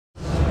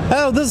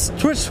Hello, this is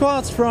Twitch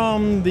Squads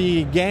from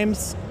the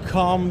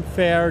Gamescom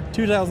Fair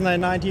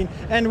 2019,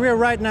 and we're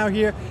right now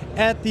here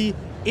at the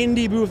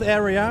indie booth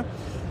area.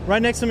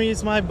 Right next to me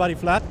is my buddy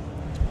Vlad.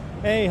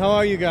 Hey, how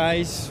are you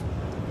guys?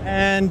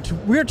 And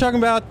we're talking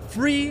about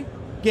three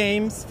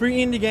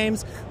indie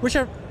games, which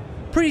are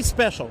pretty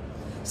special.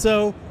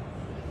 So,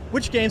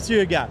 which games do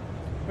you got?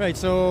 Right,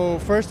 so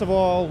first of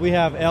all, we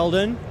have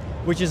Elden,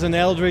 which is an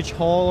eldritch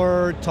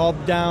horror,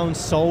 top-down,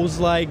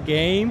 Souls-like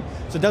game.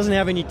 So it doesn't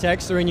have any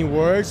text or any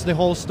words. The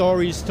whole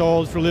story is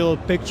told through little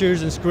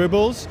pictures and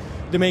scribbles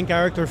the main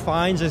character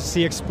finds as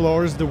he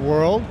explores the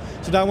world.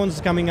 So that one's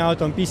coming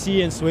out on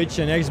PC and Switch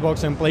and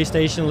Xbox and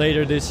PlayStation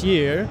later this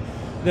year.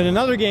 Then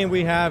another game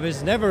we have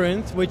is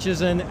Neverinth, which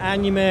is an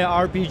anime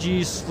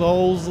RPG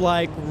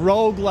Souls-like,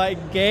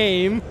 rogue-like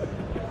game.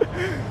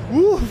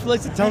 Woof,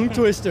 like a tongue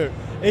twister.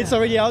 It's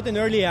already out in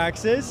early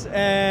access,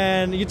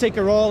 and you take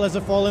a role as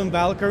a fallen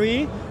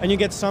Valkyrie, and you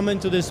get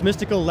summoned to this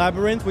mystical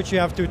labyrinth, which you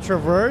have to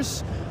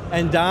traverse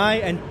and die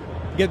and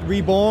get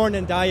reborn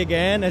and die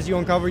again as you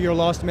uncover your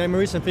lost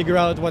memories and figure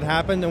out what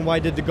happened and why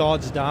did the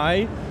gods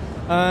die.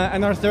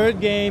 And our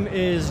third game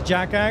is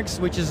Tsypljak,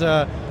 which is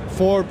a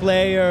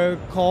 4-player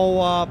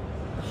co-op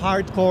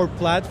hardcore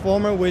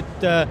platformer with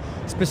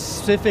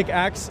specific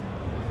axe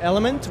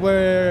element,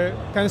 where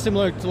kind of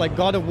similar to like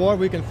God of War,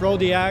 where you can throw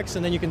the axe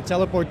and then you can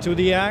teleport to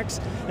the axe,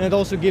 and it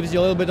also gives you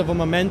a little bit of a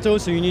memento,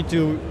 so you need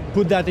to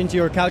put that into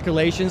your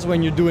calculations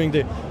when you're doing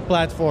the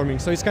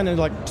platforming. So it's kind of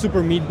like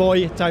Super Meat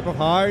Boy type of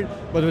hard,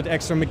 but with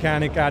extra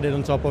mechanic added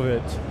on top of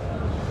it.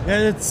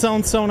 Yeah, it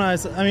sounds so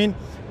nice. I mean,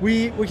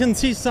 we can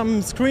see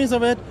some screens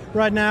of it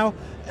right now,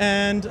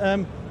 and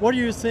what do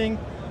you think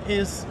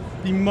is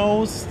the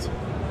most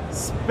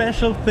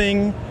special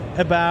thing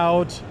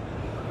about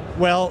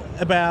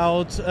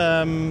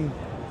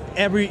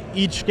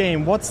each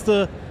game? What's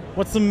the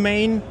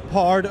main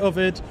part of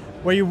it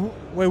where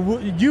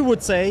you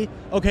would say,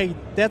 okay,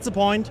 that's the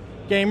point,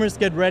 gamers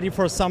get ready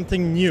for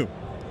something new?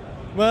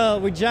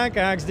 Well, with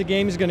Tsypljak, the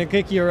game is going to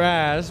kick your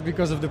ass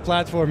because of the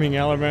platforming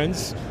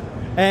elements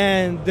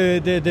and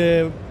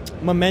the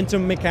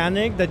momentum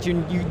mechanic that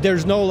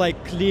there's no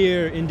like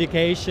clear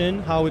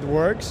indication how it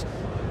works.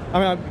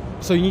 I mean,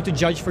 so you need to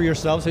judge for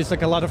yourself. So it's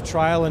like a lot of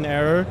trial and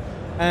error.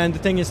 And the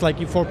thing is, like,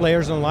 4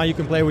 players online, you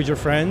can play with your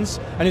friends,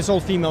 and it's all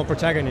female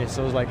protagonists.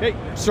 So it's like, hey,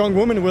 strong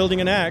woman wielding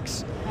an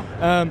axe.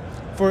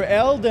 For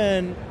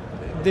Elden,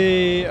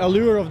 the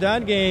allure of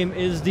that game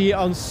is the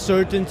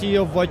uncertainty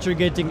of what you're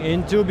getting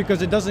into,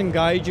 because it doesn't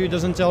guide you, it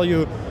doesn't tell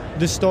you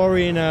the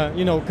story in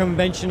a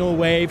conventional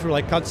way for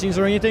like cutscenes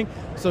or anything.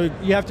 So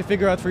you have to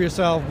figure out for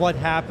yourself what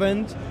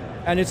happened,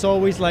 and it's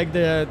always like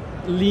the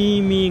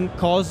gleaming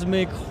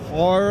cosmic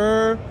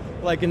horror,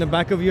 like in the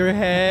back of your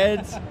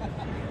head.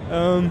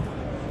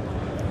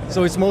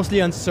 So it's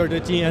mostly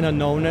uncertainty and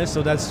unknownness,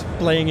 so that's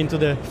playing into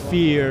the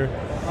fear.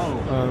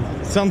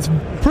 Sounds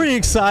pretty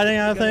exciting,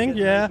 I think.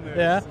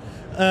 Yeah.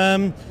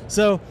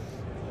 So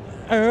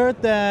I heard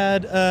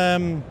that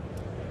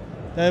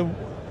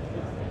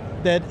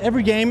that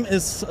every game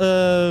is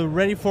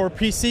ready for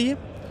PC,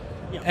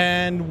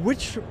 and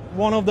which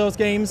one of those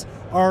games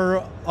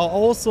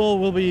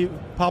will be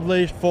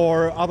published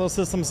for other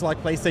systems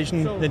like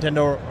PlayStation,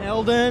 Nintendo?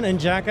 Elden and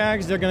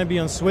Tsypljak, they're going to be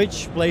on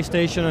Switch,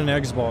 PlayStation, and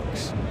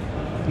Xbox.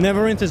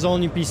 Neverinth is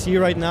only PC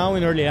right now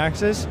in early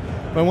access,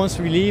 but once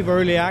we leave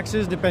early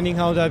access, depending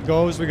how that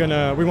goes, we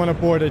want to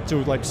port it to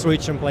like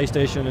Switch and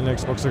PlayStation and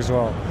Xbox as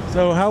well.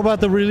 So how about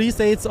the release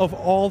dates of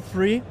all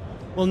three?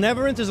 Well,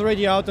 Neverinth is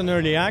already out in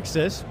early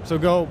access, so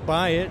go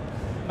buy it.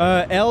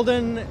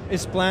 Elden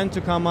is planned to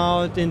come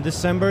out in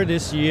December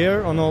this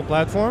year on all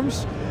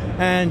platforms,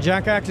 and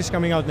Tsypljak is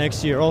coming out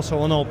next year, also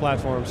on all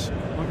platforms.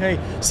 Okay,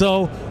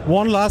 so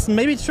one last,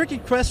 maybe tricky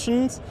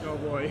questions. Oh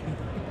boy.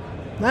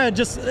 No,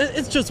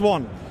 it's just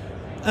one.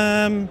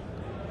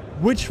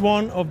 Which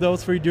one of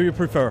those three do you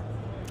prefer?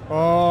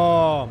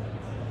 Oh,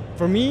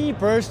 for me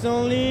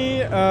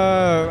personally,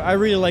 I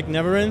really like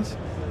Neverinth,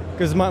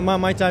 because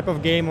my type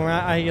of game,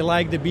 I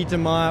like the beat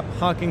 'em up,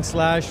 hacking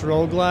slash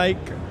roguelike.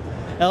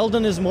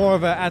 Elden is more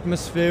of an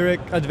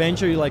atmospheric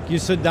adventure. You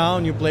sit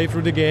down, you play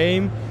through the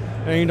game,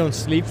 and you don't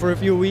sleep for a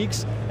few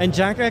weeks. And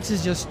Tsypljak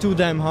is just too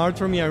damn hard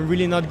for me. I'm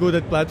really not good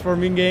at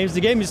platforming games. The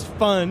game is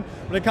fun,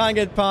 but I can't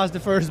get past the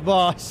first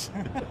boss.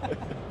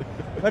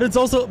 But I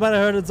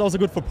heard it's also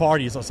good for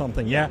parties or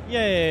something. Yeah.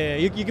 Yeah.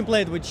 You can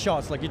play it with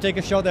shots. Like you take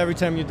a shot every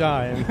time you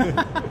die.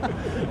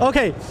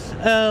 Okay,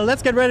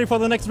 let's get ready for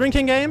the next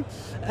drinking game.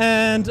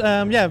 And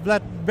yeah,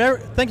 Vlad,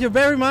 thank you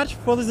very much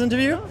for this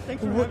interview. Oh,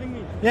 thanks for having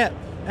me. Yeah,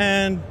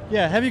 and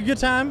yeah, have a good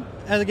time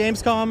at the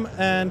Gamescom,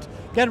 and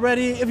get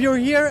ready. If you're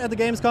here at the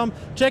Gamescom,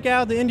 check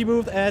out the indie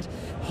booth at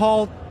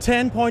Hall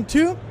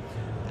 10.2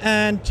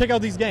 and check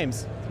out these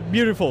games.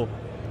 Beautiful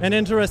and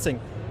interesting.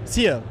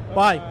 See ya.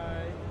 Bye.